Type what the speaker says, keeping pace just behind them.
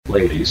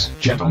Ladies,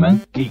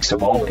 gentlemen, geeks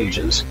of all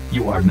ages,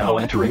 you are now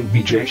entering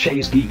BJ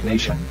Shea's Geek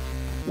Nation.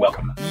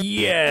 Welcome.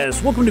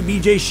 Yes, welcome to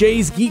BJ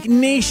Shea's Geek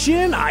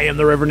Nation. I am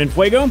the Reverend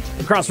Infuego.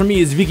 Across from me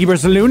is Vicky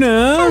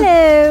Barcelona.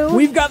 Hello.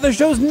 We've got the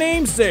show's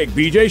namesake,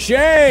 BJ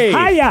Shea.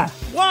 Hiya.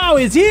 Wow,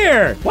 he's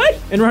here. What?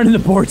 And running the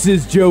boards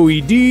is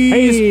Joey D.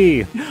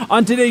 Hey.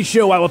 On today's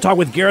show, I will talk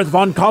with Gareth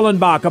von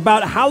Kallenbach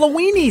about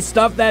Halloween-y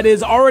stuff that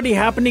is already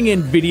happening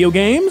in video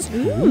games.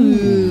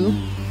 Ooh.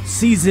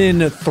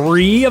 Season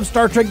 3 of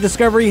Star Trek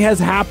Discovery has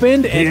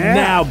happened, and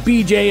now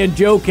BJ and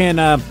Joe can,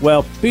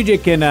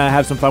 BJ can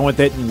have some fun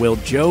with it, and will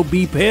Joe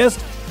be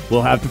pissed?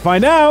 We'll have to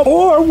find out.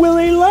 Or will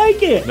he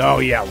like it? Oh,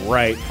 yeah,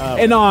 right.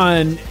 And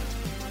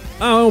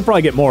we'll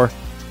probably get more.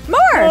 More.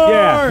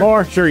 Yeah,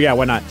 more. Sure, yeah,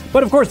 why not?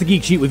 But, of course, the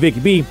Geek Sheet with Vicky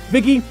B.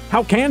 Vicky,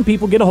 how can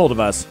people get a hold of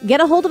us?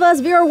 Get a hold of us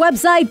via our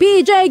website,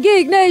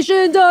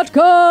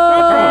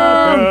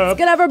 bjgeeknation.com. It's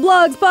gonna have our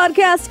blogs,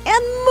 podcasts,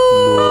 and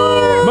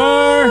more.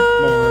 More.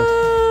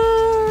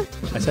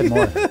 I said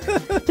more.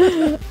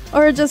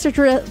 Or just search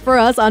for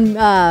us on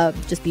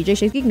just BJ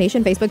Shea's Geek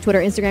Nation, Facebook, Twitter,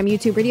 Instagram,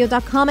 YouTube,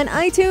 radio.com, and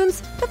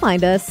iTunes to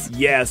find us.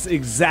 Yes,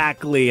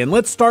 exactly. And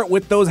let's start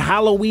with those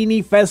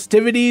Halloween-y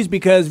festivities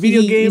because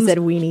video games... You said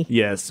weenie.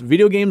 Yes,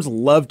 video games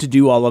love to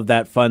do all of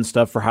that fun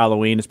stuff for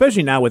Halloween,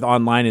 especially now with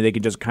online and they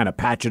can just kind of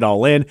patch it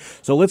all in.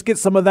 So let's get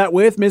some of that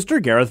with Mr.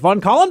 Gareth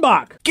von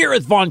Kallenbach.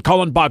 Gareth von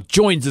Kallenbach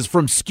joins us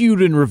from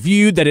Skewed and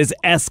Reviewed, that is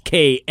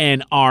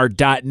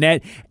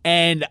sknr.net.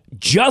 And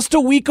just a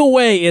week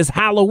away is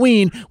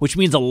Halloween, which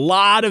means a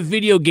lot of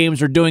video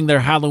games are doing their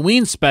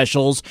Halloween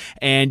specials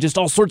and just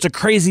all sorts of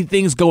crazy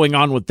things going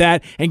on with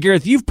that. And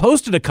Gareth, you've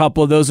posted a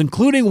couple of those,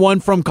 including one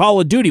from Call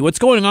of Duty. What's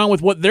going on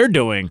with what they're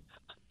doing?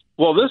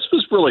 Well, this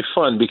was really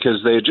fun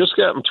because they had just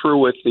gotten through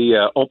with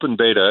the open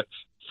beta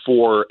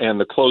and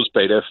the closed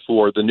beta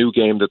for the new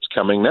game that's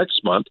coming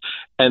next month.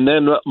 And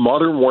then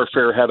Modern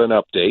Warfare had an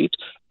update,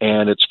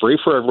 and it's free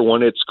for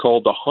everyone. It's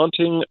called The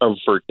Haunting of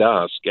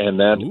Verdansk, and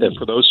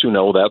for those who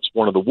know, that's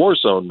one of the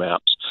Warzone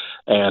maps,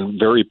 and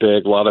very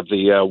big. A lot of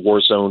the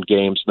Warzone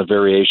games and the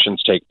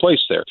variations take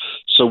place there.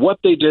 So what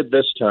they did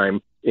this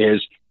time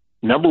is,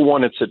 number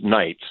one, it's at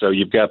night, so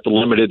you've got the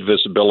limited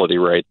visibility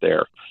right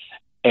there.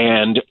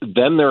 And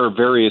then there are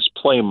various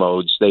play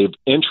modes. They've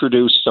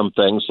introduced some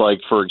things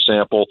like, for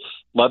example,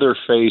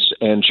 Leatherface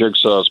and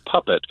Jigsaw's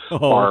puppet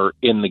are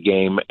in the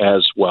game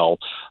as well.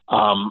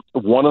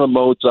 One of the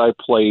modes I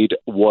played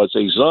was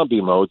a zombie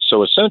mode.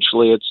 So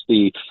essentially it's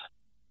the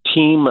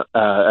team,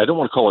 I don't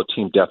want to call it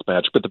team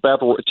deathmatch, but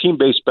the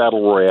team-based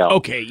battle royale.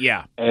 Okay,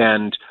 yeah.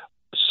 And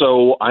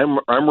so I'm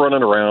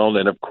running around,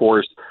 and of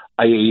course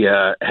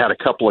I had a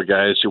couple of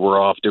guys who were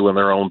off doing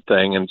their own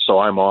thing, and so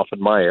I'm off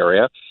in my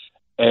area.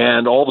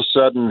 And all of a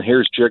sudden,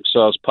 here's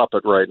Jigsaw's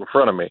puppet right in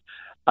front of me.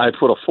 I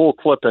put a full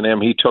clip in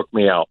him. He took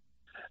me out.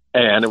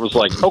 And it was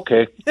like,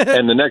 okay.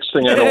 And the next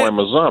thing I know, I'm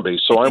a zombie.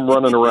 So I'm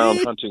running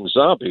around hunting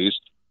zombies,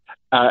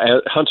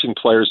 hunting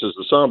players as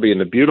a zombie. And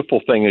the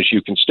beautiful thing is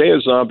you can stay a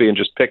zombie and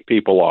just pick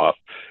people off.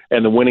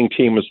 And the winning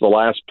team is the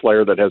last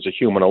player that has a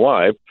human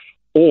alive.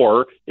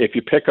 Or if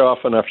you pick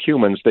off enough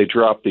humans, they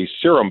drop these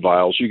serum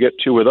vials. You get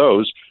 2 of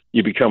those,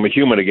 you become a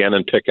human again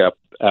and pick up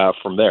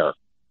from there.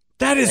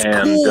 That is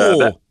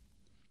cool.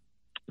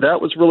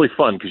 That was really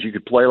fun because you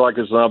could play like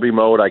a zombie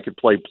mode. I could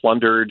play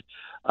Plundered,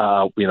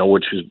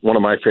 which is one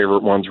of my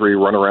favorite ones where you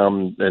run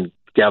around and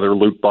gather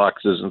loot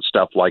boxes and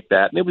stuff like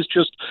that. And it was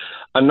just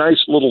a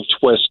nice little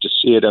twist to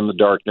see it in the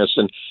darkness.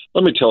 And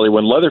let me tell you,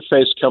 when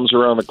Leatherface comes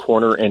around the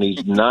corner and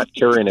he's not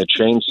carrying a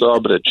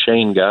chainsaw but a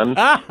chain gun,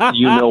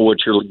 you know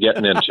what you're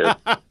getting into.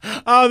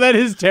 Oh, that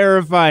is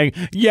terrifying.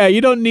 Yeah, you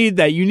don't need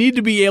that. You need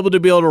to be able to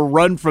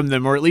run from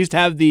them, or at least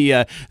have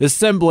the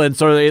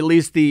semblance, or at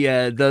least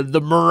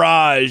the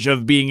mirage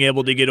of being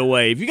able to get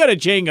away. If you got a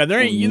chain gun,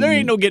 there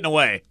ain't no getting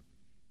away.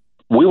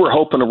 We were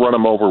hoping to run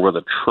him over with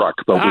a truck,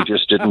 but we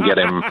just didn't get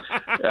him.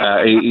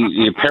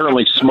 He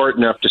apparently smart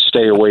enough to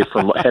stay away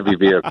from heavy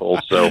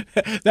vehicles. So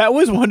that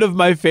was one of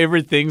my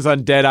favorite things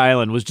on Dead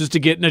Island, was just to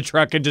get in a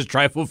truck and just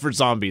rifle for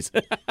zombies.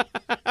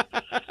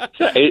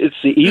 It's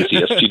the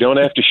easiest. You don't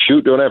have to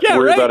shoot, don't have to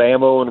worry about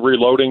ammo and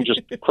reloading,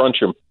 just crunch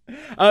them.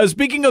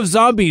 Speaking of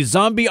zombies,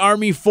 Zombie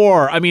Army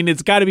 4, I mean,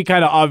 it's got to be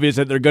kind of obvious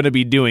that they're going to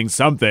be doing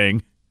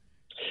something.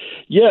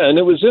 Yeah, and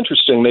it was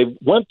interesting. They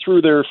went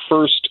through their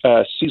first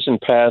season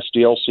pass,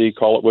 DLC,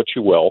 call it what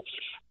you will,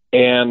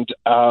 and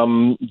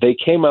they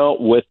came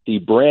out with the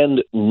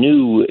brand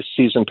new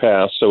season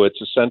pass, so it's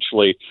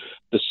essentially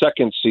the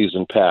second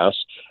season pass,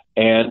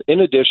 and in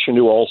addition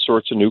to all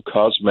sorts of new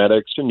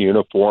cosmetics and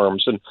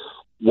uniforms and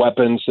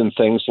weapons and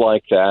things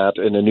like that,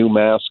 and a new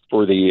mask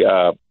for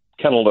the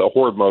kind of the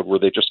horde mode where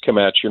they just come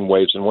at you in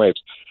waves and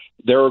waves.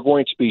 There are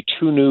going to be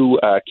 2 new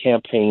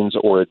campaigns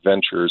or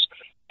adventures.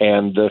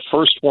 And the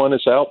first one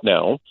is out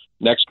now.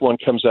 Next one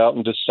comes out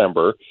in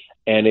December,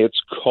 and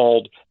it's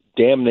called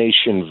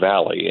Damnation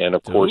Valley. And,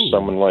 of course,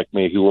 someone like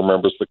me who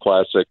remembers the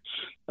classic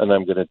and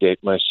I'm going to date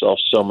myself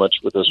so much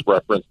with this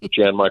reference, the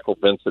Jan Michael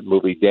Vincent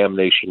movie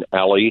Damnation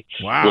Alley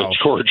with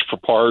George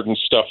Papard and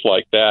stuff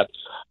like that.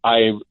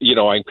 I'm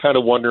kind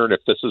of wondering if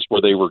this is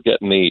where they were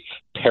getting the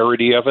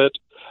parody of it,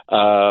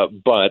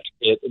 but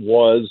it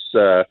was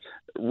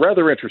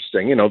rather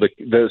interesting.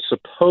 The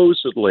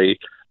supposedly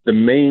the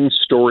main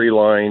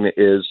storyline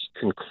is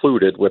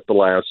concluded with the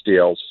last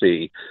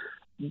DLC,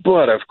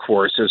 but of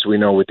course, as we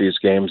know with these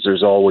games,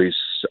 there's always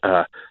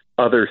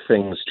other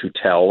things to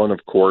tell, and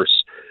of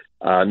course,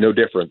 no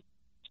different.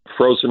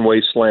 Frozen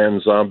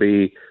Wasteland,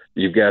 Zombie.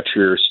 You've got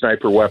your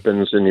sniper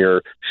weapons and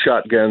your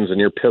shotguns and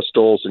your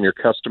pistols and your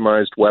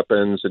customized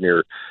weapons and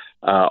your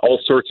all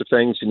sorts of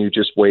things, and you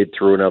just wade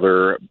through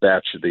another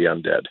batch of the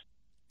undead.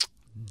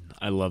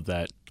 I love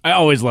that. I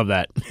always love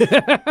that.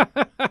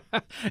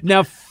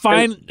 Now,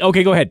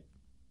 okay, go ahead.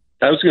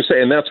 I was going to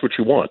say, and that's what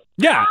you want.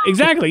 Yeah,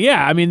 exactly.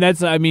 Yeah,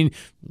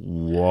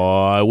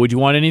 why would you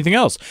want anything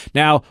else?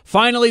 Now,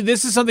 finally,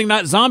 this is something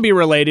not zombie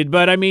related,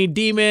 but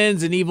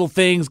demons and evil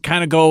things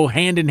kind of go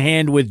hand in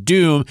hand with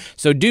Doom.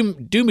 So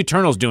Doom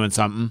Eternal's doing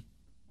something.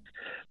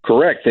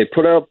 Correct. They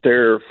put out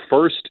their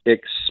first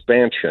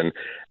expansion,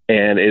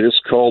 and it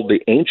is called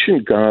The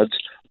Ancient Gods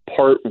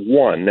Part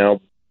 1. Now,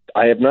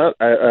 I have not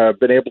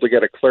been able to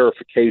get a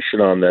clarification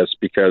on this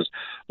because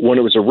when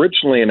it was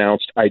originally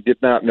announced, I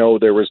did not know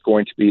there was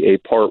going to be a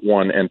Part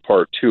 1 and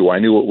Part 2. I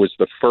knew it was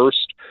the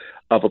first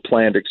of a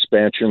planned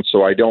expansion,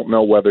 so I don't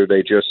know whether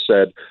they just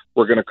said,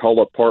 we're going to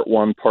call it Part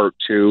 1, Part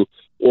 2,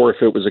 or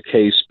if it was a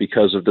case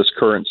because of this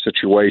current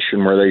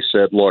situation where they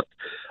said, look,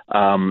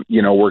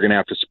 we're going to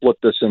have to split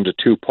this into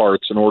two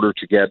parts in order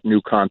to get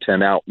new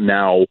content out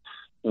now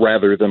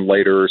rather than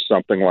later or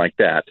something like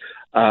that.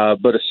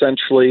 But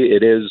essentially,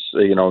 it is,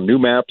 new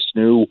maps,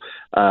 new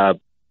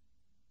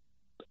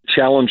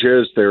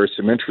challenges. There are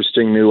some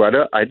interesting new.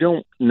 I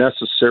don't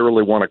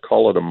necessarily want to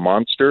call it a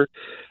monster,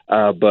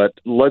 but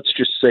let's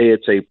just say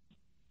it's a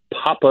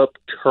pop-up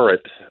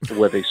turret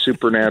with a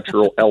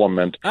supernatural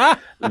element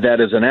that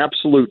is an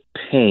absolute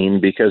pain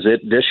because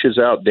it dishes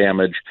out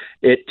damage.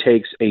 It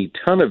takes a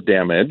ton of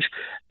damage,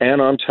 and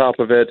on top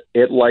of it,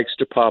 it likes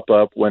to pop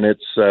up when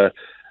it's,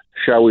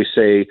 shall we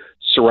say,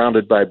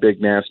 surrounded by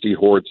big, nasty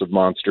hordes of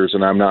monsters,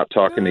 and I'm not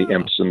talking the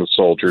imps and the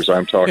soldiers.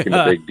 I'm talking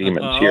the big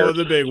demons here. Oh,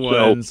 the big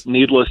ones. So,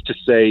 needless to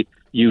say,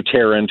 you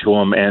tear into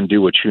them and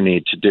do what you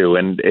need to do.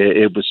 And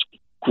it was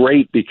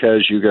great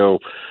because you go,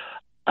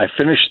 I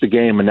finished the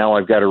game, and now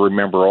I've got to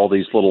remember all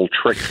these little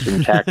tricks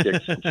and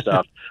tactics and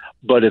stuff.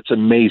 But it's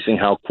amazing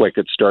how quick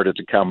it started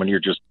to come, and you're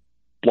just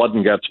blood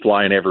and guts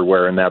flying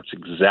everywhere, and that's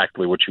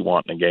exactly what you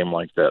want in a game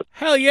like this.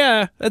 Hell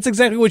yeah. That's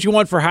exactly what you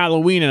want for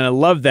Halloween, and I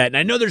love that. And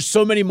I know there's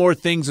so many more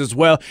things as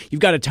well.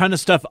 You've got a ton of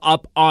stuff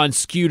up on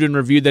Skewed and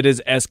Reviewed, that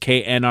is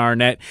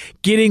SKNRnet.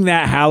 Getting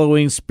that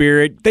Halloween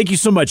spirit. Thank you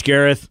so much,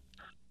 Gareth.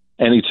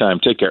 Anytime.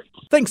 Take care.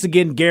 Thanks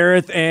again,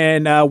 Gareth.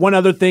 And one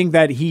other thing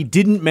that he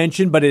didn't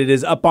mention, but it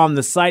is up on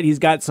the site, he's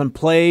got some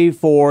play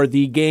for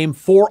the game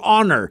For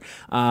Honor.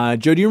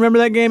 Joe, do you remember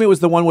that game? It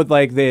was the one with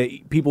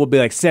the people would be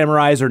like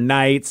samurais or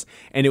knights,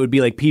 and it would be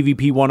like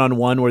PvP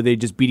one-on-one where they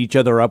just beat each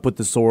other up with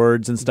the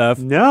swords and stuff.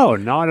 No,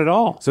 not at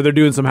all. So they're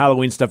doing some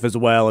Halloween stuff as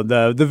well. And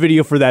the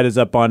video for that is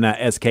up on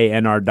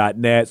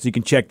sknr.net, so you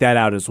can check that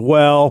out as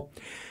well.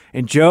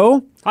 And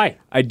Joe, hi.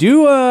 I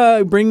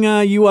do bring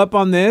you up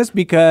on this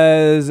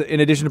because in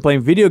addition to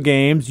playing video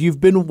games, you've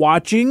been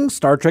watching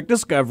Star Trek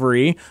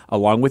Discovery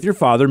along with your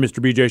father, Mr.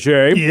 BJ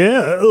Shea.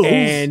 Yeah.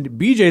 And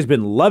BJ's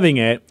been loving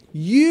it.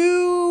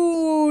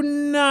 You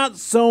not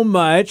so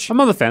much. I'm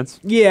on the fence.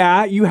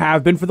 Yeah, you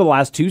have been for the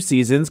last 2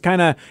 seasons,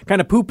 kind of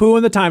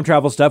poo-pooing the time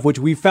travel stuff, which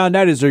we found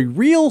out is a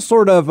real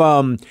sort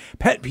of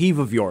pet peeve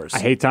of yours. I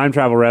hate time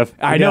travel, Rev.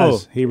 I know.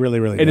 He really,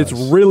 really and does.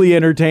 It's really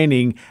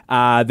entertaining.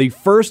 The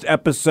first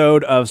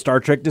episode of Star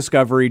Trek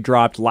Discovery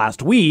dropped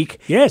last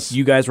week. Yes.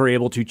 You guys were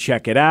able to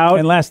check it out.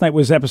 And last night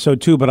was episode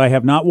 2, but I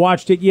have not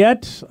watched it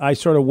yet. I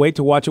sort of wait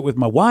to watch it with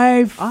my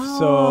wife.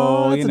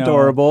 Oh, that's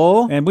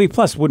adorable. And we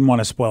plus wouldn't want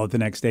to spoil it the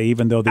next day,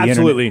 even though the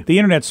Absolutely.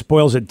 internet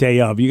spoils it day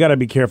of. You got to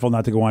be careful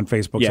not to go on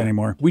Facebooks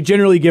anymore. We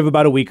generally give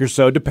about a week or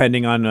so,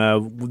 depending on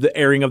the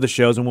airing of the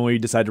shows and when we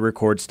decide to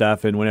record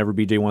stuff, and whenever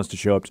BJ wants to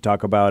show up to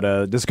talk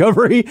about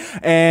Discovery.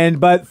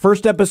 But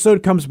first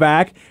episode comes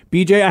back.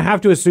 BJ, I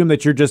have to assume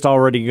that you're just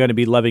already going to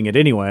be loving it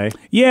anyway.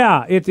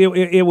 Yeah,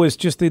 it was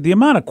just the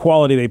amount of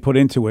quality they put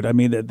into it. I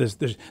mean,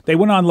 they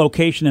went on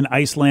location in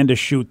Iceland to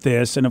shoot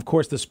this, and of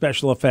course the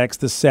special effects,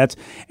 the sets,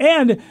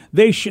 and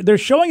they're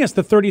showing us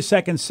the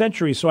 32nd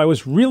century. So I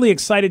was really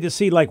excited to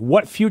see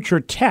what future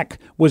tech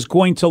was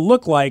going to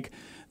look like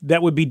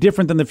that would be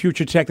different than the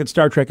future tech that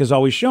Star Trek has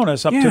always shown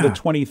us up to the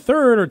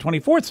 23rd or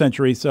 24th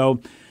century.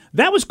 So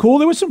that was cool.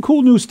 There was some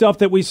cool new stuff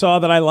that we saw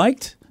that I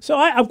liked. So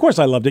of course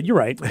I loved it. You're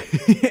right.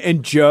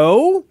 And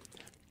Joe?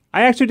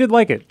 I actually did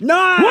like it.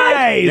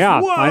 Nice! Yeah,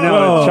 Whoa! I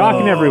know. It's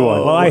shocking everyone.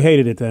 Well, I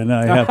hated it then.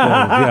 I have to,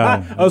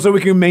 yeah. Oh, so we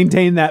can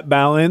maintain that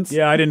balance?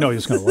 Yeah, I didn't know he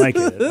was going to like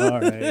it.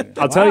 All right.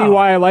 I'll tell you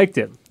why I liked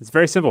it. It's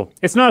very simple.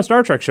 It's not a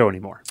Star Trek show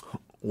anymore.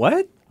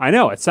 What? I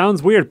know, it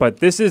sounds weird, but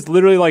this is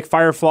literally like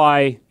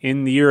Firefly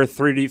in the year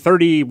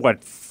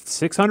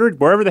 600,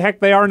 wherever the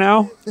heck they are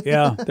now.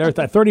 Yeah, they're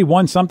at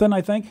 31 something,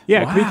 I think.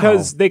 Yeah, Wow.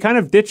 because they kind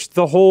of ditched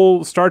the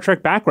whole Star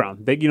Trek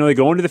background. They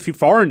go into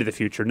far into the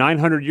future,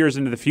 900 years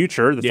into the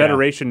future. The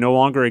Federation no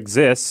longer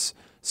exists.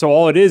 So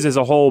all it is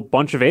a whole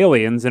bunch of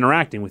aliens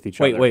interacting with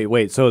each other.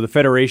 Wait. So the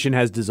Federation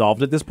has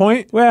dissolved at this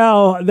point?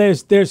 Well,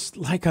 there's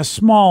like a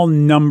small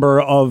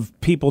number of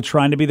people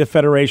trying to be the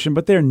Federation,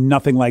 but they're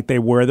nothing like they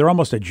were. They're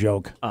almost a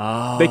joke.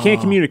 They can't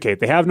communicate.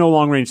 They have no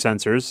long-range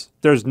sensors.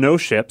 There's no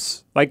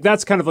ships. Like,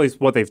 that's kind of like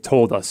what they've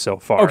told us so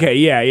far. Okay,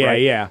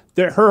 yeah.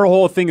 Her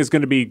whole thing is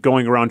going to be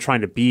going around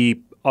trying to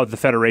be the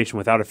Federation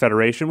without a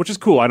Federation, which is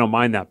cool. I don't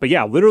mind that. But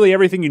yeah, literally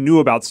everything you knew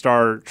about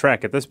Star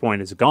Trek at this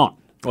point is gone.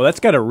 Well,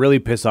 that's got to really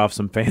piss off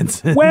some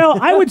fans. Well,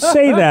 I would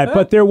say that,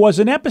 but there was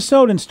an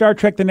episode in Star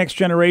Trek The Next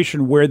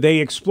Generation where they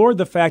explored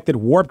the fact that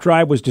warp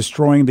drive was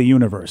destroying the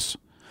universe.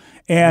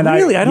 And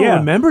Really? I don't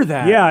remember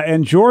that. Yeah,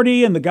 and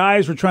Geordi and the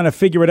guys were trying to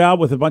figure it out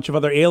with a bunch of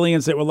other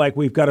aliens that were like,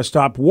 we've got to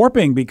stop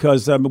warping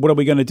because what are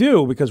we going to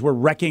do? Because we're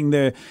wrecking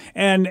the...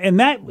 And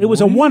that, it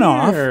was a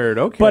one-off.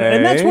 Okay.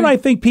 And that's what I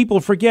think people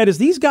forget is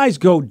these guys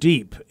go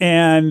deep.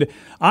 And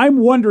I'm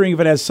wondering if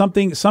it has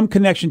some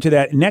connection to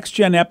that Next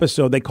Gen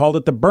episode. They called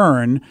it The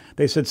Burn.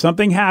 They said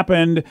something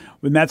happened,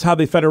 and that's how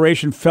the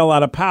Federation fell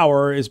out of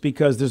power, is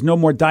because there's no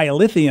more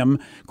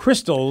dilithium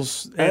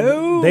crystals.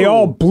 And they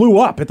all blew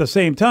up at the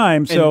same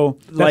time, so...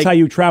 That's how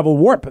you travel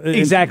warp.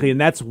 Exactly,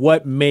 and that's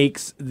what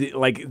makes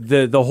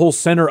the whole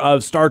center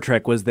of Star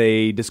Trek was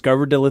they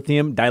discovered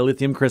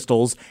dilithium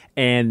crystals,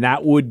 and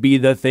that would be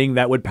the thing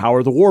that would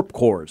power the warp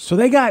cores. So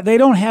they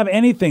don't have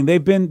anything.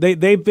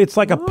 It's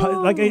like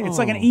it's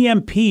like an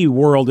EMP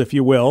world, if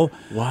you will.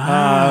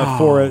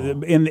 Wow.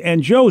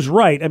 And Joe's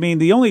right. I mean,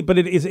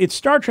 it's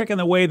Star Trek in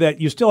the way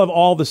that you still have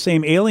all the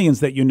same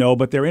aliens that you know,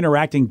 but they're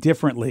interacting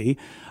differently.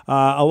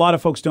 A lot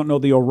of folks don't know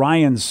the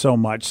Orions so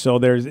much, so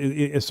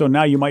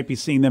now you might be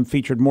seeing them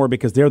featured more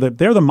because they're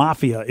the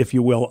mafia, if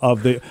you will,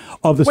 of the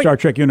Star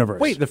Trek universe.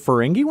 Wait, the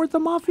Ferengi weren't the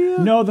mafia?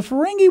 No, the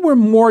Ferengi were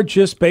more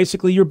just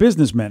basically your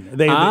businessmen.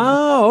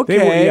 Okay.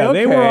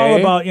 They were all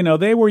about,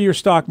 they were your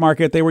stock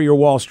market, they were your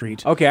Wall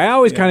Street. Okay, I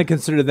always kind of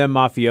considered them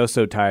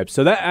mafioso types,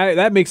 so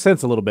that makes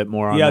sense a little bit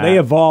more on that. They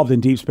evolved in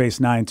Deep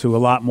Space Nine to a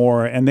lot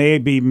more, and they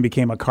even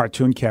became a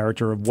cartoon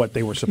character of what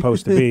they were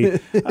supposed to be.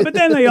 But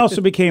then they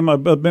also became a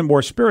bit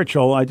more spiritual.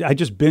 I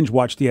just binge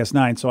watched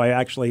DS9, so I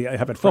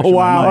have it fresh in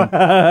my mind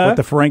what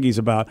the Ferengi's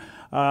about.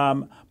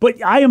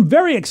 But I am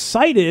very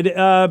excited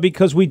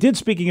because we did,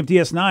 speaking of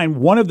DS9,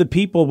 one of the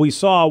people we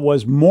saw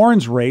was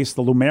Morn's race,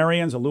 the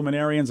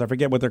Luminarians, I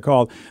forget what they're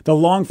called, the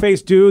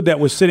long-faced dude that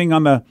was sitting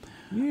on the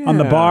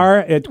bar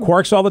at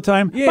Quarks all the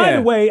time. Yeah. By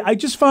the way, I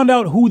just found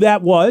out who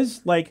that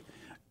was.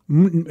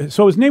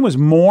 So his name was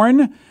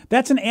Morn.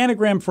 That's an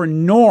anagram for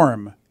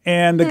Norm.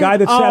 And the guy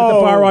that sat at the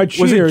bar on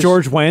Cheers. Was it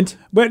George Wendt?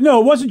 But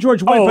no, it wasn't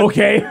George Wendt.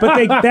 Okay.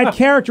 But that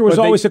character was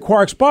always at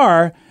Quark's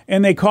bar,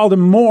 and they called him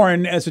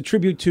Morn as a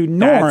tribute to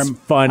Norm. That's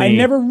funny. I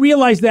never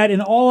realized that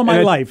in all of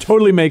my life.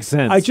 Totally makes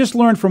sense. I just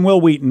learned from Will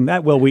Wheaton.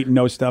 That Will Wheaton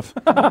knows stuff.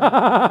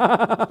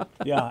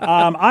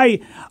 Yeah.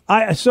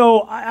 I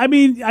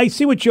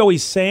see what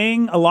Joey's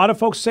saying. A lot of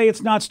folks say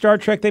it's not Star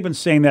Trek. They've been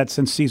saying that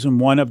since season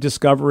 1 of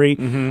Discovery.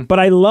 Mm-hmm. But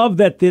I love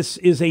that this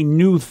is a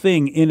new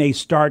thing in a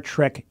Star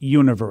Trek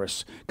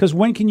universe. Because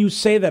when can you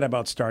say that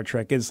about Star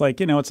Trek? It's like,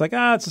 it's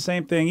the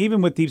same thing.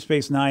 Even with Deep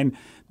Space Nine,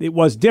 it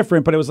was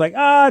different, but it was like,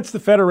 it's the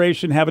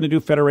Federation having to do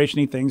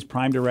Federation-y things,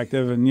 Prime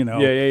Directive, and,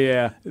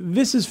 Yeah.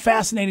 This is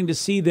fascinating to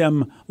see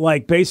them,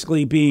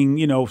 basically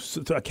being,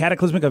 a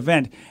cataclysmic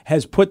event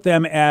has put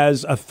them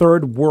as a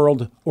third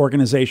world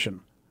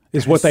organization,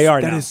 is what they are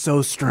now. That is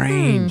so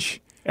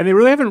strange. And they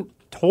really haven't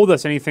told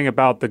us anything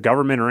about the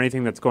government or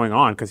anything that's going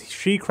on, because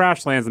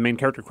the main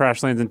character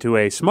crash lands into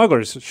a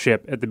smuggler's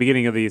ship at the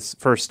beginning of the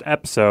first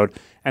episode,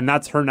 and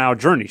that's her now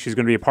journey. She's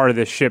going to be a part of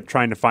this ship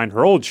trying to find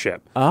her old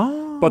ship.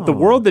 Oh. But the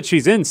world that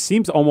she's in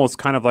seems almost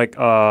kind of like,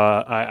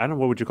 I don't know,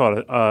 what would you call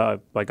it?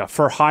 Like a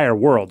for-hire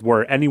world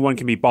where anyone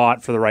can be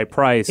bought for the right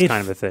price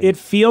kind of a thing. It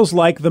feels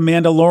like the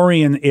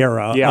Mandalorian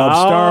era of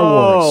Star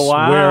Wars,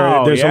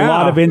 where there's a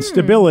lot of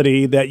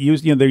instability that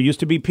there used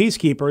to be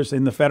peacekeepers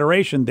in the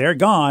Federation. They're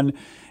gone.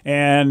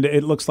 And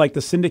it looks like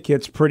the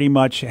syndicates pretty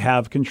much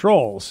have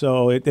control.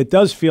 So it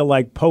does feel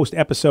like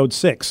post-episode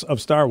 6 of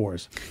Star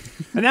Wars.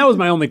 And that was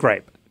my only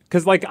gripe.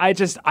 Because,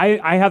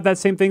 I have that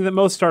same thing that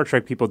most Star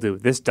Trek people do.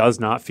 This does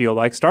not feel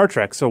like Star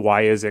Trek, so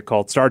why is it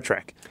called Star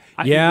Trek?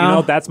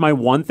 That's my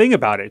one thing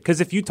about it.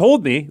 Because if you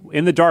told me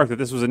in the dark that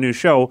this was a new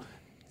show,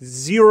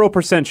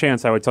 0%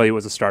 chance I would tell you it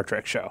was a Star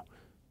Trek show.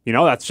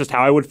 That's just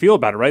how I would feel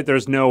about it, right?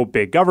 There's no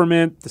big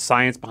government. The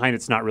science behind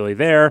it's not really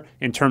there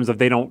in terms of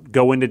they don't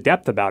go into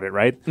depth about it,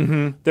 right?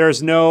 Mm-hmm.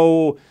 There's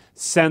no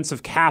sense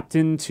of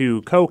captain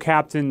to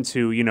co-captain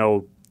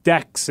to,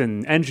 decks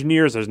and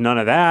engineers. There's none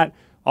of that.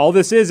 All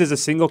this is a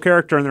single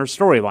character in their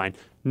storyline.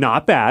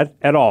 Not bad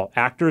at all.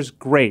 Actors,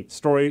 great.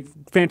 Story,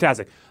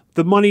 fantastic.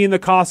 The money in the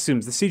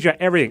costumes, the CGI,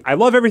 everything. I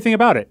love everything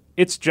about it.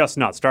 It's just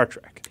not Star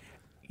Trek.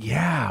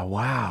 Yeah,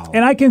 wow.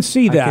 And I can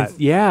see that.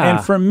 Yeah.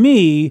 And for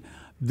me,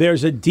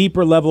 there's a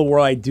deeper level where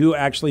I do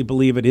actually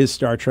believe it is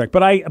Star Trek.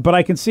 But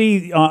I can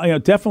see,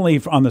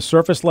 definitely on the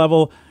surface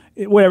level,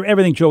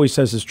 everything Joey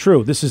says is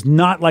true. This is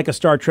not like a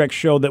Star Trek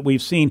show that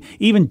we've seen.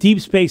 Even Deep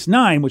Space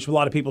Nine, which a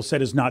lot of people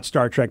said is not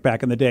Star Trek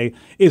back in the day,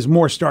 is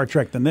more Star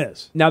Trek than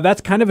this. Now,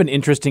 that's kind of an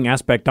interesting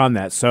aspect on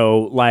that.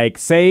 So, like,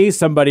 say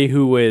somebody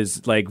who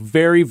is, like,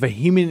 very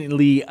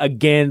vehemently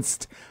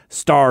against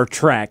Star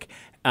Trek,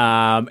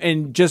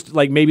 and just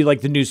like maybe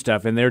like the new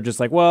stuff, and they're just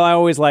like, well, I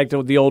always liked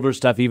the older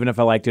stuff, even if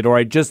I liked it, or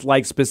I just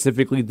like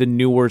specifically the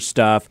newer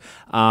stuff.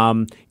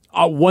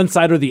 One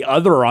side or the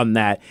other on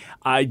that.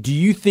 Do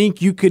you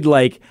think you could,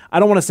 like, I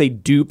don't want to say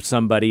dupe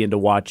somebody into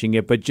watching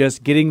it, but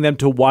just getting them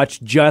to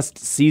watch just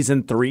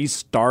season 3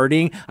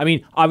 starting? I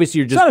mean, obviously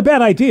you're just... It's not a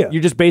bad idea.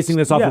 You're just basing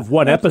this off of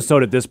one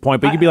episode at this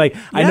point, but you'd be like,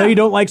 I know you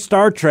don't like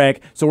Star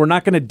Trek, so we're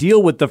not going to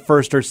deal with the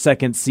first or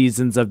second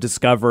seasons of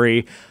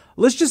Discovery.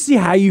 Let's just see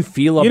how you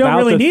feel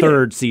about the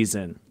third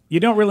season. You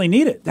don't really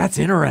need it. That's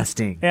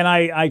interesting. And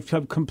I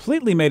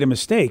completely made a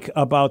mistake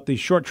about the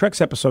Short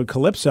Treks episode,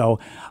 Calypso.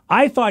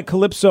 I thought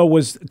Calypso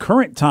was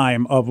current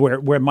time of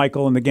where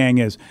Michael and the gang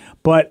is,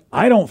 but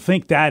I don't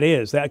think that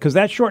is. Because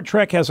that Short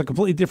Trek has a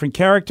completely different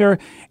character,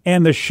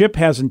 and the ship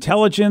has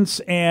intelligence,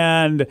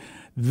 and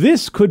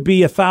this could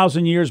be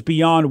 1,000 years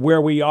beyond where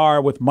we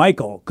are with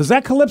Michael. Because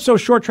that Calypso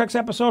Short Treks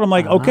episode, I'm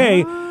like,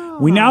 okay,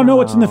 we now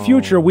know it's in the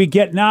future. We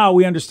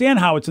understand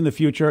how it's in the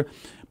future.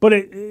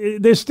 But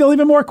there's still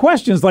even more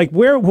questions, like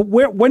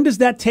when does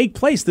that take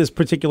place, this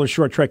particular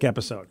Short Trek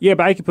episode? Yeah,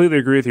 but I completely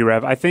agree with you,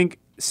 Rev. I think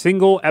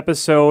single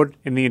episode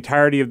in the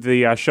entirety of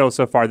the show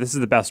so far, this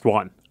is the best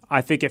one. I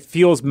think it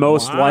feels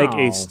most like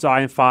a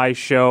sci-fi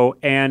show,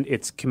 and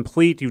it's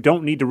complete. You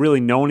don't need to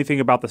really know anything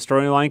about the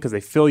storyline because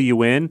they fill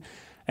you in.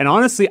 And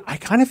honestly, I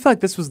kind of feel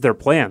like this was their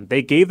plan.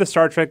 They gave the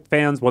Star Trek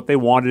fans what they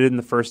wanted in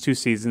the first 2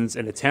 seasons,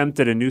 an attempt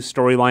at a new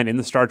storyline in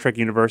the Star Trek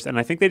universe, and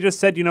I think they just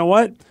said, you know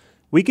what?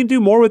 We can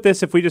do more with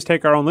this if we just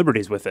take our own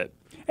liberties with it.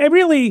 And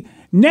really,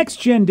 Next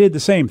Gen did the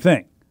same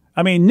thing.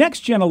 I mean,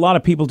 Next Gen, a lot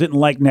of people didn't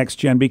like Next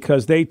Gen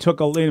because they took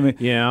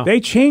they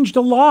changed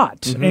a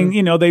lot,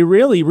 and they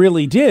really,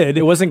 really did.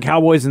 It wasn't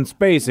Cowboys in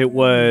Space. It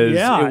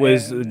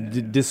was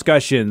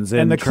discussions,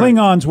 and the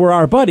Klingons were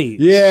our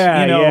buddies.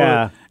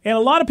 Yeah. And a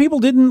lot of people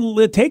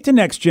didn't take to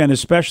Next Gen,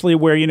 especially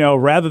where,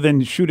 rather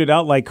than shoot it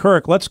out like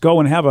Kirk, let's go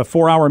and have a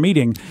 4-hour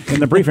meeting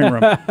in the briefing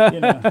room.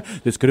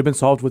 This could have been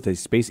solved with a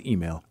space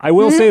email. I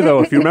will say,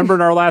 though, if you remember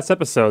in our last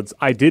episodes,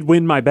 I did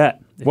win my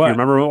bet. If you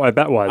remember what my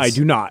bet was. I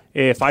do not.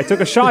 If I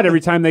took a shot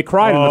every time they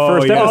cried in the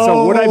first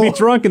episode, would I be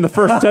drunk in the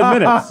first 10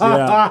 minutes?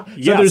 Yeah.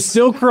 Yes. So they're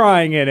still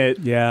crying in it.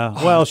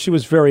 Yeah. Well, she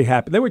was very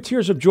happy. There were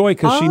tears of joy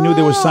because she knew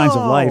there was signs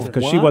of life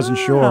because she wasn't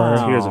sure.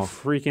 Tears of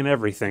freaking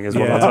everything is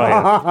what I'll tell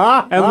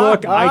you. And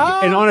look,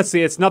 and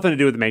honestly, it's nothing to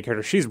do with the main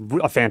character. She's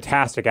a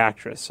fantastic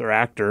actress or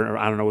actor. Or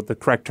I don't know what the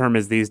correct term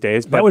is these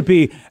days. But that would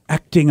be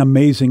acting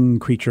amazing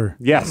creature.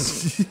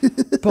 Yes.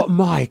 But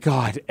my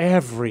God,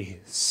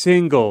 every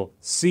single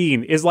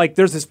scene is like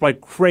there's this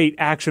like great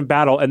action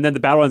battle, and then the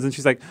battle ends and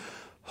she's like,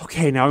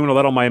 okay, now I'm going to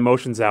let all my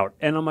emotions out.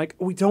 And I'm like,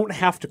 we don't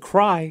have to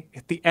cry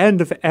at the end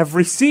of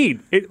every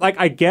scene.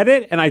 I get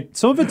it, and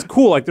some of it's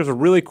cool. Like there's a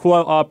really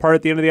cool part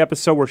at the end of the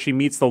episode where she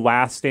meets the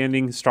last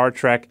standing Star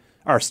Trek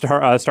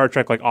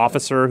like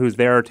officer who's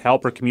there to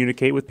help her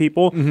communicate with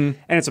people. And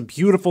it's a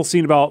beautiful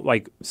scene about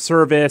like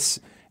service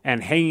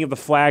and hanging of the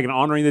flag and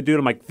honoring the dude.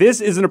 I'm like,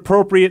 this is an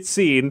appropriate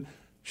scene.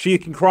 She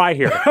can cry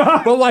here.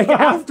 But like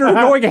after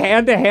going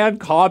hand-to-hand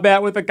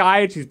combat with a guy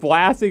and she's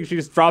blasting, she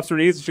just drops her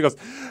knees and she goes,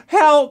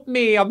 help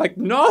me. I'm like,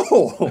 no.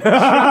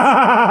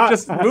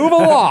 Just move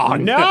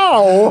along.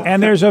 No.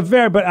 And there's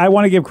but I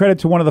want to give credit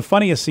to one of the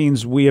funniest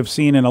scenes we have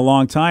seen in a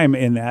long time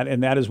in that,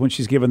 and that is when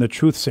she's given the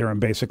truth serum,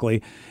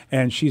 basically.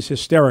 And she's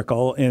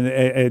hysterical, and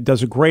it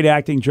does a great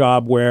acting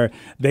job where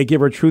they give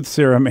her truth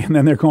serum, and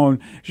then they're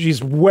going,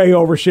 she's way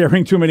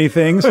oversharing too many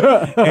things.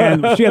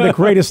 And she had the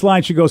greatest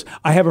line. She goes,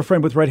 I have a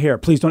friend with red hair.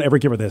 Please don't ever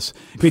give her this.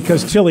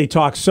 Because Tilly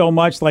talks so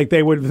much, like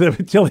Tilly would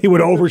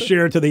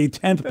overshare to the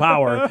 10th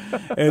power,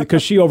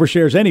 because she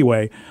overshares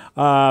anyway.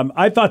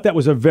 I thought that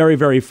was a very,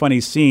 very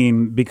funny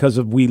scene because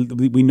of we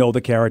know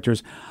the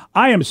characters.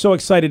 I am so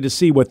excited to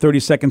see what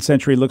 32nd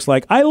Century looks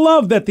like. I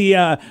love that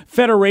the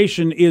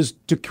Federation is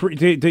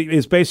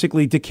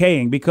basically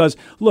decaying because,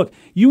 look,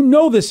 you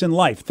know this in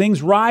life.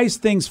 Things rise,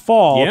 things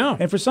fall. Yeah.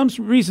 And for some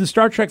reason,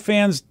 Star Trek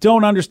fans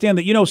don't understand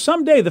that,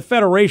 someday the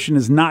Federation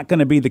is not going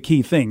to be the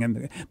key thing.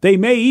 And they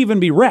may even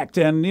be wrecked.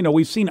 And,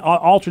 we've seen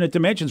alternate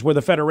dimensions where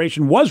the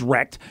Federation was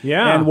wrecked.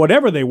 Yeah. And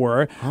whatever they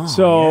were.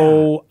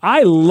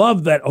 I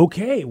love that.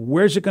 Okay,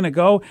 where's it going to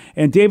go?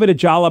 And David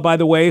Ajala, by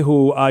the way,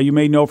 who you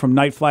may know from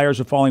Night Flyers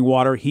or Falling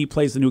Water, he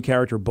plays the new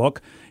character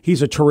Book.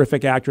 He's a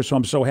terrific actor, so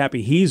I'm so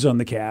happy he's on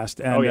the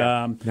cast.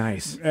 And,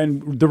 nice.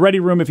 And the Ready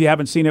Room, if you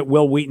haven't seen it,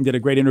 Will Wheaton did a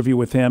great interview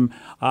with him.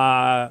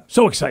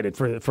 So excited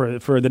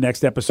for the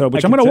next episode,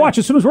 which I'm going to watch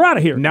as soon as we're out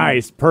of here.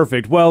 Nice.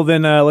 Perfect. Well,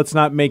 then let's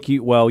not make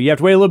you... Well, you have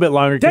to wait a little bit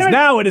longer because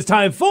now it is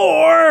time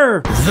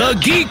for... The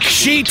Geek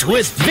Sheet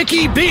with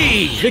Vicky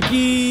B.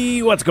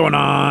 Vicky, what's going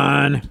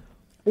on?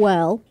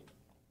 Well,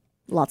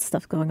 lots of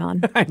stuff going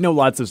on. I know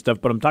lots of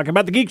stuff, but I'm talking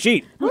about the Geek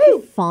Sheet.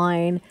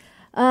 Fine.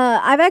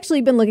 I've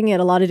actually been looking at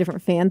a lot of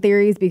different fan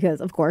theories because,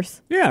 of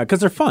course. Yeah, because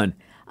they're fun.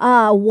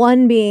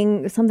 One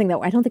being something that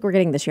I don't think we're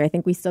getting this year. I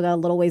think we still got a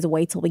little ways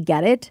away till we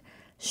get it.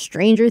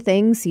 Stranger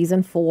Things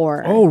Season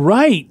 4. Oh,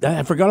 right.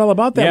 I forgot all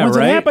about that. Yeah, When's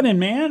right? it happening,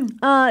 man?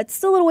 It's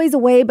still a little ways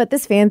away, but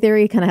this fan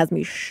theory kind of has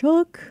me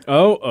shook.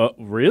 Oh,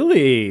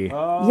 really?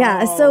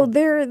 Yeah, so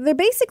they're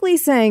basically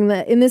saying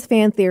that in this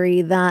fan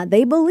theory that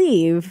they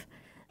believe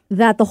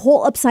that the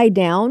whole Upside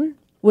Down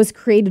was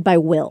created by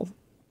Will.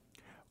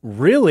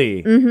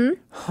 Really?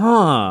 Mm-hmm.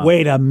 Huh.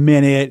 Wait a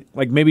minute.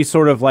 Like maybe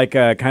sort of like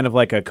a kind of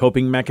like a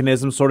coping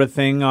mechanism sort of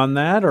thing on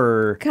that,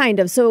 or Kind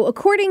of. So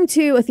according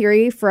to a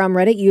theory from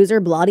Reddit user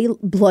Bloody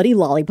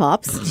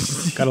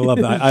Lollipops. Gotta love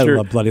that. I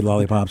love Bloody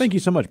Lollipops. thank you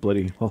so much,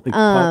 Bloody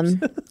Lollipops.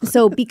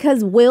 So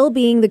because Will,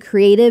 being the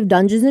creative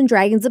Dungeons and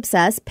Dragons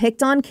obsessed,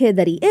 picked on kid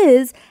that he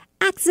is,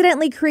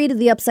 accidentally created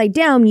the Upside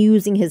Down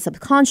using his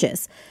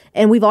subconscious.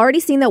 And we've already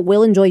seen that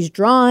Will enjoys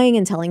drawing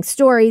and telling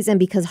stories, and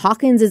because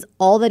Hawkins is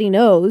all that he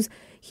knows,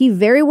 he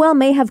very well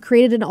may have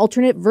created an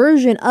alternate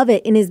version of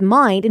it in his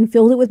mind and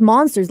filled it with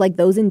monsters like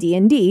those in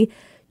D&D,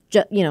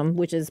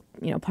 which is,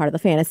 part of the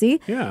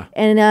fantasy. Yeah.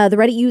 And the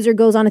Reddit user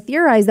goes on to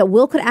theorize that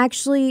Will could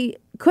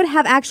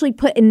have actually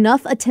put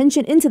enough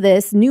attention into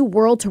this new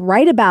world to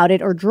write about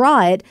it or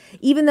draw it.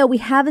 Even though we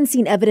haven't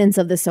seen evidence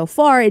of this so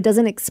far, it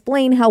doesn't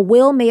explain how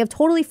Will may have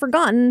totally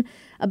forgotten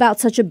about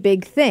such a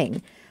big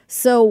thing.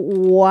 So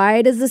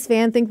why does this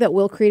fan think that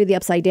Will created the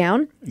Upside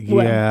Down?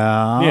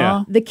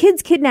 Yeah. The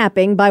kid's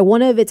kidnapping by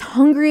one of its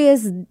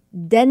hungriest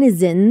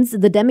denizens,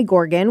 the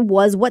Demigorgon,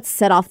 was what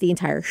set off the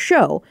entire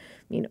show.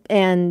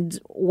 And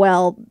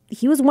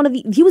he was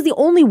the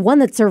only one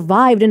that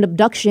survived an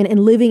abduction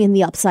and living in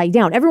the Upside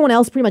Down. Everyone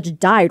else pretty much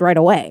died right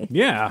away.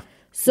 Yeah.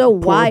 So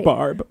why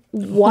Barb.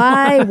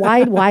 why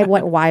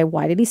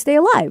did he stay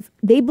alive?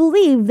 They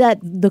believe that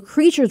the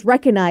creatures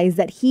recognize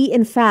that he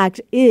in fact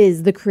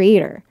is the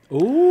creator.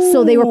 Ooh.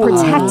 So they were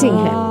protecting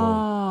him.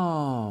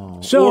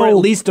 So, or at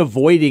least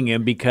avoiding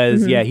him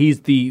because,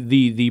 he's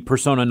the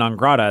persona non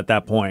grata at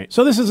that point.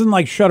 So this isn't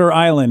like Shutter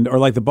Island or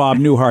like the Bob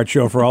Newhart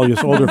show for all you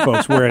older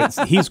folks where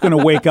he's going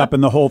to wake up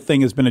and the whole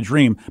thing has been a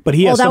dream. But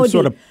he has some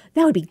sort of...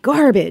 That would be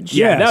garbage.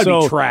 Yeah, that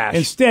would be trash.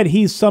 Instead,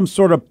 he's some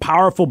sort of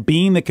powerful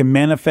being that can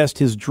manifest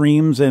his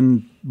dreams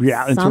and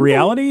into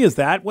reality? Is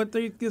that what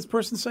this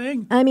person's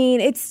saying? I mean,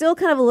 it's still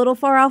kind of a little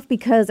far off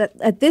because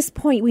at this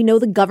point, we know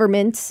the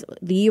government,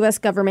 the U.S.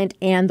 government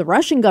and the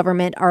Russian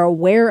government are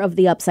aware of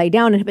the Upside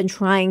Down and have been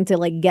trying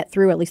to get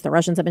through, at least the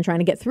Russians have been trying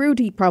to get through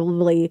to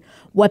probably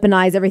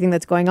weaponize everything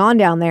that's going on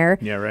down there.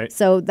 Yeah, right.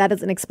 So that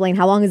doesn't explain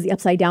how long has the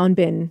Upside Down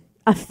been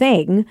a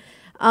thing.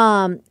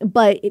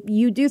 But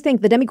you do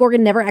think the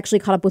Demigorgon never actually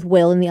caught up with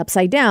Will in the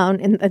Upside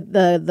Down. And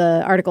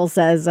the article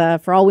says,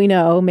 for all we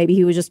know, maybe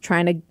he was just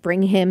trying to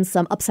bring him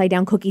some upside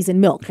down cookies and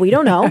milk. We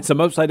don't know.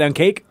 Some upside down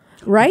cake?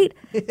 Right?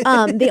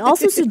 They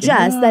also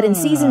suggest that in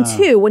season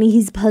 2, when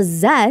he's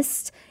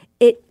possessed,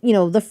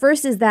 the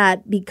first is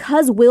that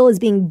because Will is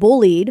being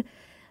bullied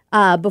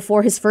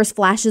before his first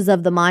flashes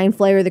of the Mind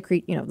Flayer,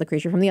 the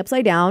creature from the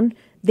Upside Down,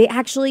 they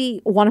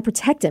actually want to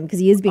protect him because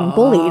he is being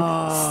bullied.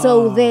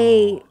 So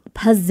they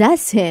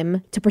possess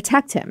him to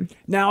protect him.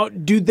 Now,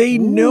 do we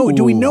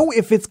know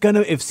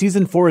if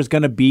season 4 is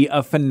gonna be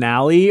a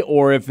finale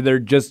or if they're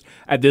just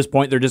at this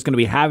point they're just gonna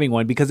be having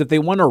one? Because if they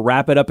want to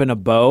wrap it up in a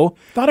bow,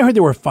 thought I heard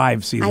there were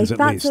 5 seasons I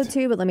at least. thought so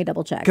too, but let me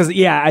double check. Because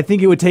I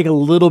think it would take a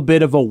little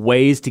bit of a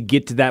ways to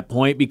get to that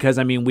point because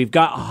we've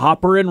got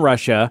Hopper in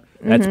Russia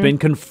that's been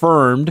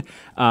confirmed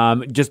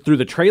just through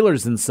the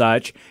trailers and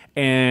such.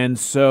 And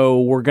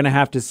so we're going to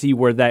have to see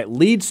where that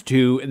leads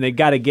to, and they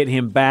got to get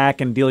him back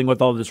and dealing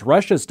with all this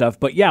Russia stuff.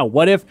 But yeah,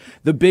 what if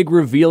the big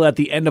reveal at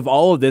the end of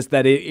all of this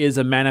that it is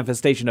a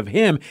manifestation of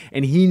him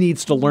and he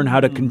needs to learn how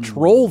to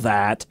control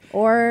that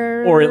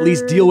or at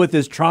least deal with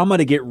his trauma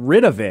to get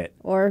rid of it.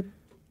 Or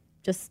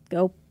just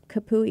go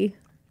kapooey.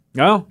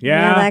 Oh,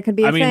 yeah. That could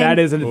be a thing. That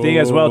is a thing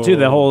as well, too.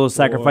 The whole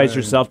sacrifice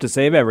yourself to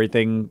save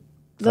everything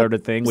sort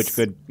of thing, which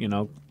could,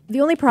 the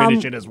only problem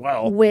finish it as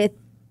well.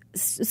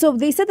 So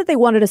they said that they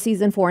wanted a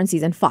season 4 and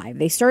season 5.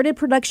 They started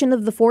production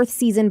of the 4th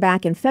season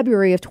back in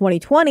February of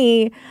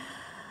 2020.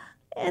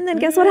 And then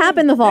guess what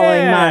happened the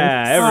following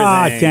month?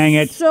 Everything. Dang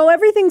it. So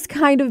everything's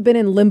kind of been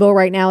in limbo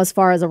right now as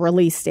far as a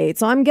release date.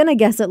 So I'm going to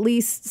guess at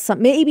least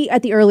maybe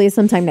at the earliest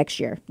sometime next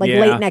year.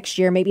 Late next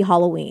year, maybe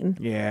Halloween.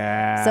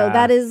 Yeah. So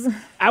that is...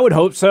 I would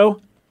hope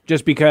so.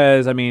 Just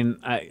because,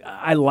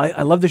 I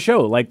love the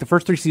show. The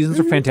first 3 seasons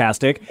are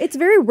fantastic. It's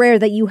very rare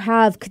that you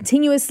have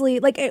continuously,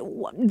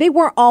 they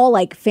weren't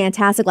all,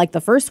 fantastic like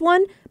the first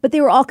one, but they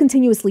were all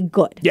continuously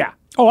good. Yeah.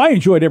 Oh, I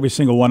enjoyed every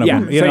single one of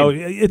them. You same. know,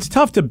 it's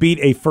tough to beat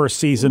a first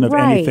season of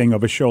Right. anything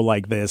of a show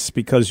like this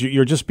because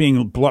you're just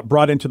being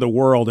brought into the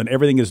world and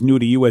everything is new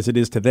to you as it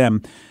is to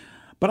them.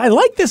 But I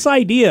like this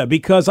idea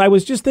because I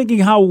was just thinking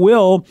how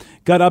Will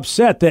got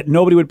upset that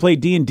nobody would play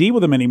D&D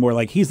with him anymore.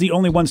 Like, he's the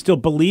only one still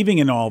believing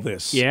in all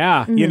this.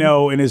 Yeah. You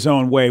know, in his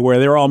own way, where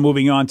they're all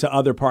moving on to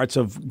other parts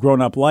of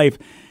grown-up life.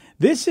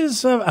 This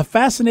is a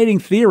fascinating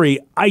theory.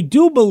 I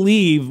do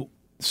believe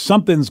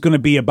something's going to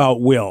be about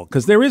Will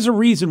because there is a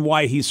reason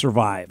why he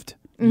survived.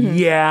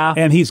 Yeah.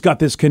 And he's got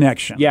this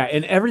connection. Yeah,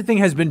 and everything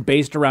has been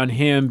based around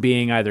him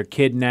being either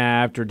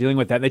kidnapped or dealing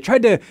with that. They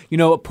tried to,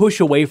 push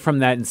away from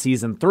that in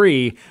season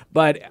 3,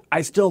 but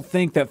I still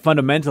think that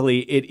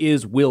fundamentally it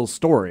is Will's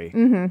story.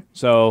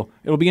 So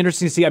it'll be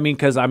interesting to see.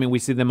 Because we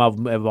see them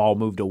have all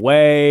moved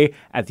away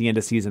at the end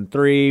of season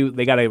 3.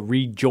 They got to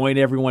rejoin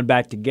everyone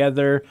back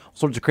together. All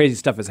sorts of crazy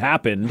stuff has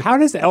happened. How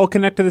does Elle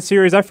connect to the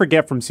series? I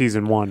forget from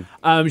season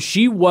 1.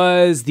 She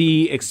was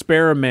the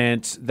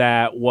experiment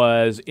that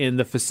was in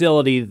the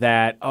facility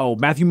that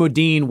Matthew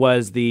Modine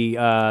was the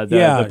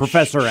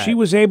professor. She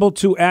was able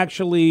to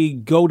actually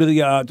go to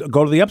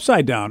the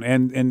upside down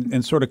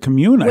and sort of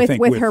commune. I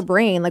think with her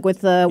brain, like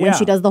with when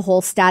she does the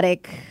whole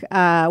static,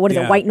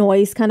 white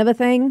noise kind of a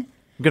thing.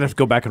 I'm gonna have to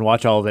go back and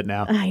watch all of it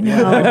now. I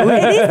know.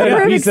 It is the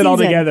perfect piece it all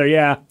season. together.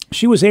 Yeah,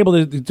 she was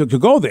able to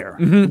go there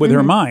with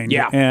her mind,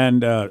 Yeah.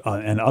 and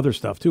other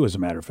stuff too, as a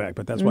matter of fact.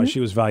 But that's why she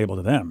was valuable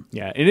to them.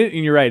 yeah, and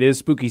you're right. It is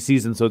spooky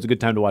season, so it's a good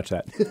time to watch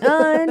that.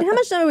 And how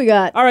much time we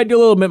got? All right, do a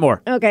little bit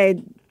more.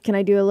 Okay. Can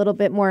I do a little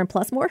bit more and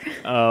plus more?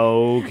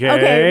 Okay.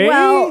 Okay,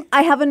 well,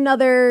 I have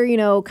another,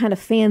 kind of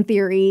fan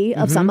theory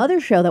of some other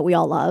show that we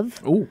all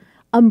love. Ooh.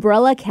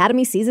 Umbrella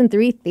Academy Season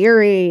 3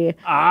 theory.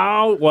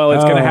 Oh, well,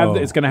 it's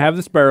gonna have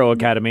the Sparrow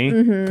Academy.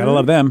 Gotta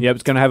love them. Yep,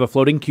 it's gonna have a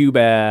floating cube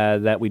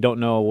that we don't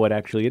know what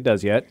actually it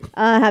does yet.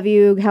 How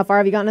far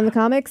have you gotten in the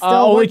comics? Still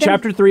Only working?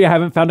 chapter 3. I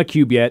haven't found a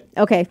cube yet.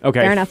 Okay,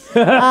 fair enough.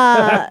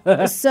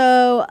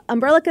 So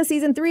Umbrella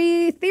Season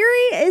 3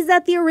 theory is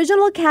that the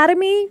original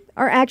Academy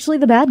are actually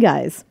the bad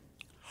guys.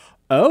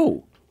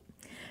 Oh.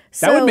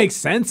 That So- would make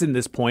sense in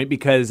this point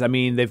because,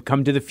 they've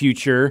come to the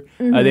future.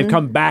 They've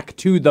come back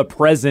to the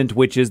present,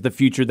 which is the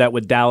future that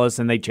with Dallas,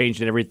 and they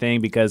changed everything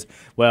because,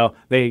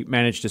 they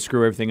managed to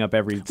screw everything up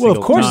every single time. Well,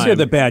 of course they're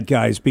the bad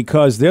guys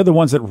because they're the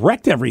ones that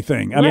wrecked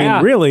everything. I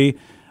mean, really.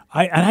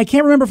 I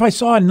can't remember if I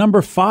saw a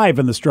number 5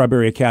 in the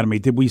Strawberry Academy.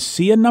 Did we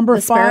see a number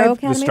 5? Sparrow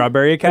Academy? The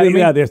Strawberry Academy?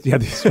 Yeah, the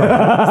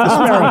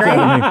Sparrow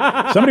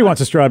Academy. Somebody wants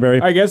a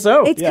strawberry. I guess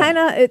so. It's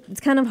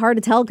kind of hard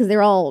to tell because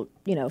they're all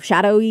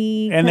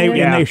shadowy. And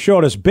they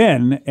showed us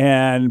Ben,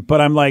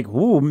 but I'm like,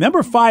 ooh,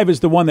 number 5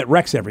 is the one that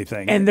wrecks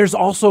everything. And there's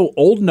also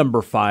old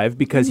number 5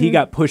 because he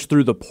got pushed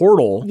through the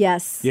portal.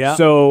 Yes. Yeah.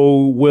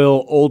 So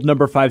will old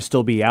number 5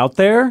 still be out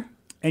there?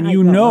 And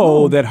you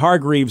know that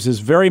Hargreaves is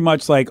very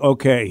much like,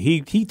 okay, he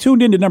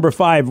tuned into number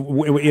 5,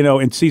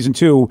 in season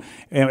 2,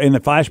 in the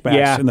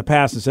flashbacks in the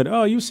past, and said,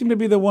 "Oh, you seem to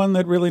be the one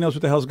that really knows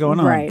what the hell's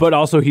going on." Right. But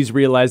also he's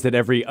realized that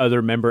every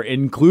other member,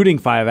 including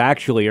 5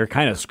 actually, are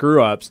kind of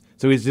screw-ups.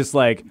 So he's just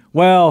like,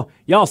 well,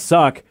 y'all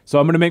suck, so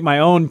I'm going to make my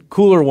own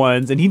cooler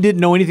ones. And he didn't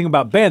know anything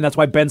about Ben. That's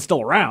why Ben's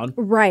still around.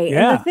 Right.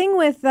 Yeah. And the thing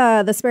with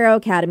the Sparrow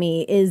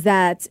Academy is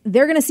that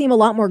they're going to seem a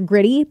lot more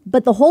gritty,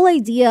 but the whole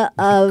idea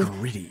of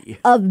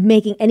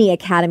making any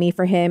academy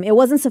for him, it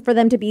wasn't for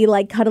them to be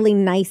like cuddly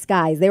nice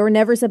guys. They were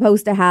never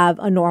supposed to have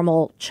a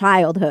normal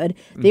childhood.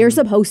 They're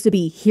supposed to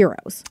be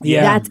heroes.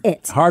 Yeah. That's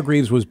it.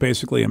 Hargreaves was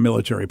basically a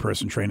military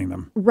person training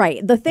them.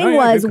 Right. The thing Oh,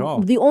 yeah, was, good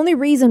call. the only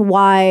reason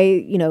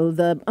why,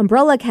 the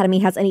Umbrella Academy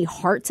has any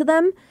heart to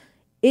them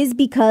is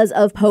because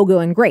of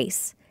Pogo and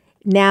Grace.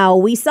 Now,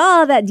 we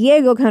saw that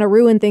Diego kind of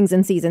ruined things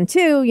in season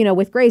 2.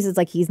 With Grace, it's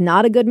like, he's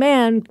not a good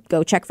man.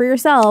 Go check for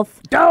yourself.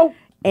 Go!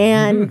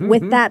 And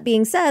with that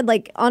being said,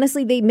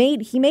 honestly,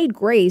 he made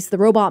Grace the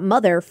robot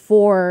mother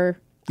for,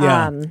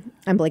 I'm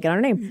blanking on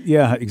her name.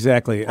 Yeah,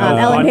 exactly.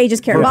 Ellen Page's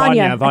character.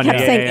 Vanya. I kept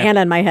Yeah, saying yeah.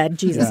 Anna in my head.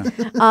 Jesus.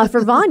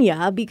 For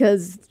Vanya,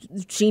 because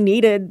she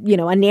needed,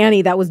 a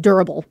nanny that was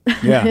durable,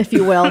 if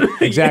you will.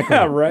 Exactly.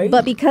 Yeah, right?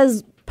 But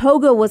because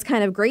Pogo was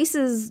kind of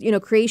Grace's,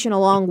 creation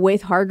along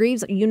with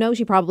Hargreaves,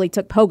 she probably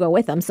took Pogo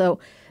with them. So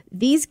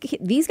these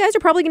guys are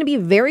probably going to be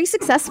very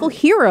successful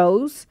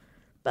heroes,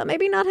 but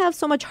maybe not have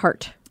so much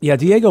heart. Yeah,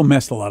 Diego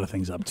messed a lot of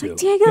things up, too.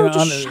 Diego,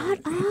 just shut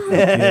up.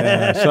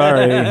 Yeah,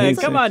 sorry.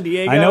 Come on,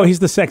 Diego. I know he's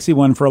the sexy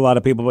one for a lot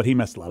of people, but he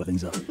messed a lot of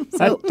things up.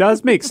 That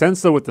does make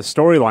sense, though, with the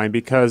storyline,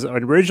 because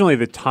originally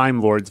the Time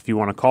Lords, if you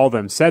want to call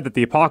them, said that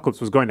the apocalypse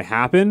was going to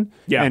happen.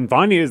 Yeah. And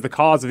Vanya is the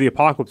cause of the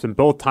apocalypse in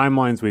both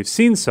timelines we've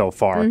seen so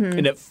far.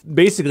 And it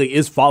basically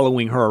is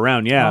following her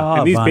around, yeah.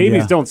 And these Vanya.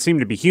 babies don't seem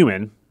to be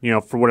human,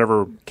 for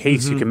whatever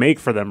case you can make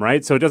for them,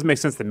 right? So it does make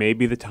sense that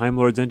maybe the Time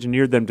Lords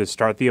engineered them to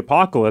start the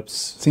apocalypse.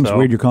 Seems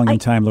weird you're calling them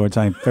Time Lords.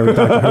 I'm very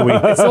Dr. Who.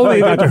 It's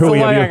only Dr. Who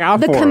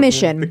of you. The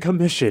commission. The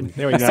commission.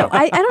 There we go. So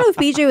I don't know if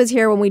BJ was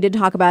here when we did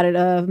talk about it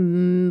a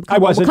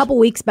wasn't. couple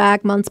weeks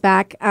back, months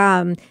back.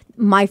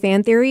 My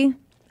fan theory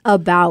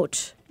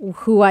about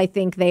who I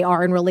think they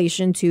are in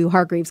relation to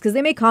Hargreaves, because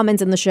they make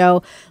comments in the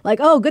show like,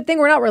 oh, good thing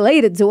we're not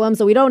related to him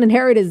so we don't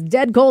inherit his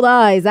dead cold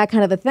eyes, that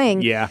kind of a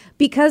thing. Yeah.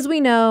 Because we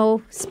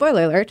know,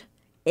 spoiler alert,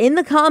 in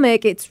the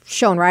comic, it's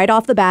shown right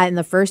off the bat in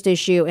the first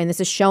issue, and this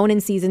is shown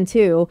in season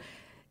 2,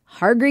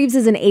 Hargreaves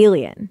is an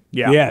alien.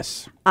 Yeah.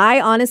 Yes. I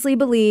honestly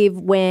believe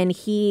when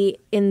he,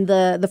 in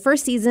the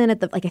first season, at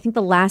the I think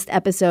the last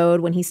episode,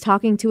 when he's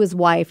talking to his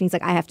wife, and he's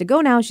like, I have to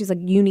go now. She's like,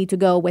 you need to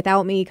go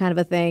without me, kind of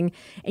a thing.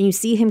 And you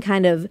see him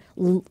kind of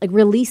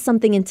release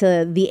something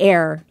into the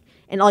air,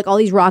 and all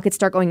these rockets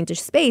start going into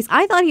space.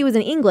 I thought he was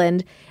in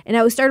England, and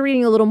I started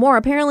reading a little more.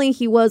 Apparently,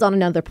 he was on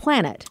another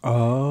planet.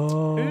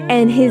 Oh.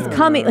 And his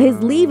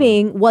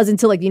leaving wasn't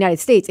to the United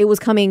States. It was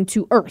coming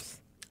to Earth.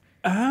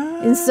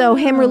 And so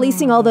him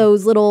releasing all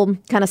those little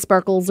kind of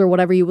sparkles or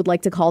whatever you would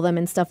like to call them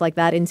and stuff like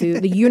that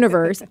into the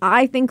universe,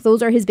 I think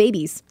those are his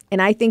babies.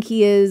 And I think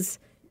he is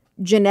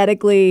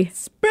genetically...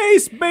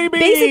 Space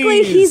babies!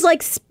 Basically, he's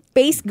like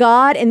space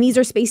god, and these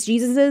are space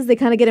Jesuses. They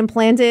kind of get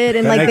implanted,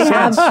 and they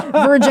have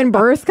virgin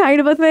birth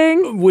kind of a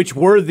thing. Which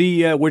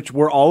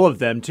were all of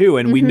them too,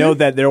 and we know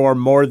that there are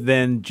more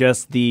than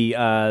just the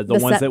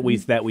ones that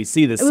we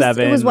see. The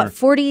 7. It was what,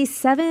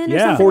 47 or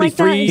something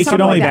 43.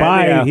 like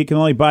that? He can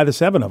only buy the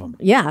 7 of them.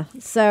 Yeah,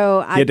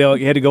 so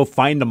you had to go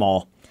find them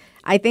all.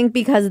 I think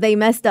because they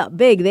messed up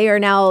big, they are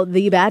now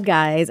the bad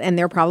guys, and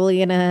they're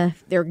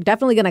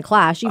definitely gonna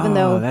clash, even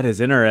though... that is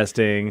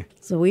interesting.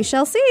 So we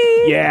shall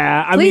see.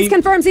 Yeah, please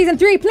confirm season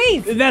 3,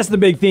 please. That's the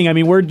big thing. I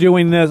mean, we're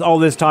doing all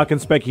this talk and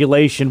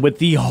speculation with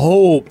the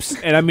hopes,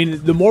 and I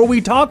mean, the more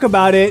we talk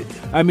about it,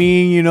 I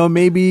mean,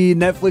 maybe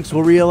Netflix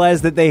will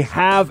realize that they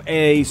have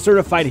a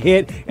certified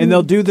hit, and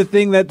they'll do the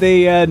thing that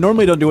they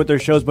normally don't do with their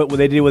shows, but what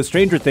they did with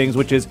Stranger Things,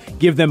 which is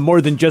give them more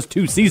than just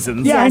 2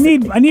 seasons. Yeah,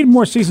 yes. I need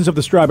more seasons of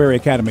the Strawberry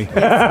Academy.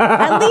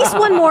 At least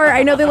one more.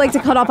 I know they like to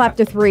cut off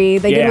after 3.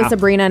 They did with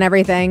Sabrina and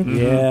everything.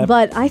 Yeah.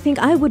 But I think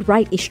I would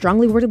write a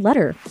strongly worded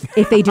letter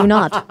if they do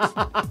not.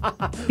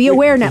 Be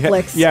aware,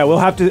 Netflix. Yeah, we'll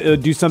have to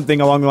do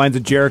something along the lines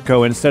of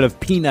Jericho. Instead of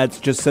peanuts,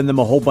 just send them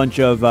a whole bunch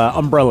of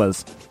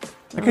umbrellas.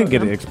 I could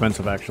get it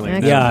expensive, actually.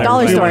 Okay. Yeah,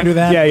 dollar store. Do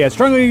that? Yeah.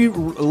 Strongly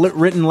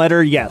written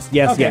letter. Yes.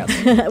 Well,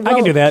 I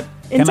can do that.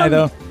 Can I,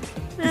 though?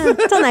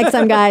 Until next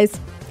time, guys.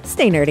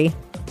 Stay nerdy.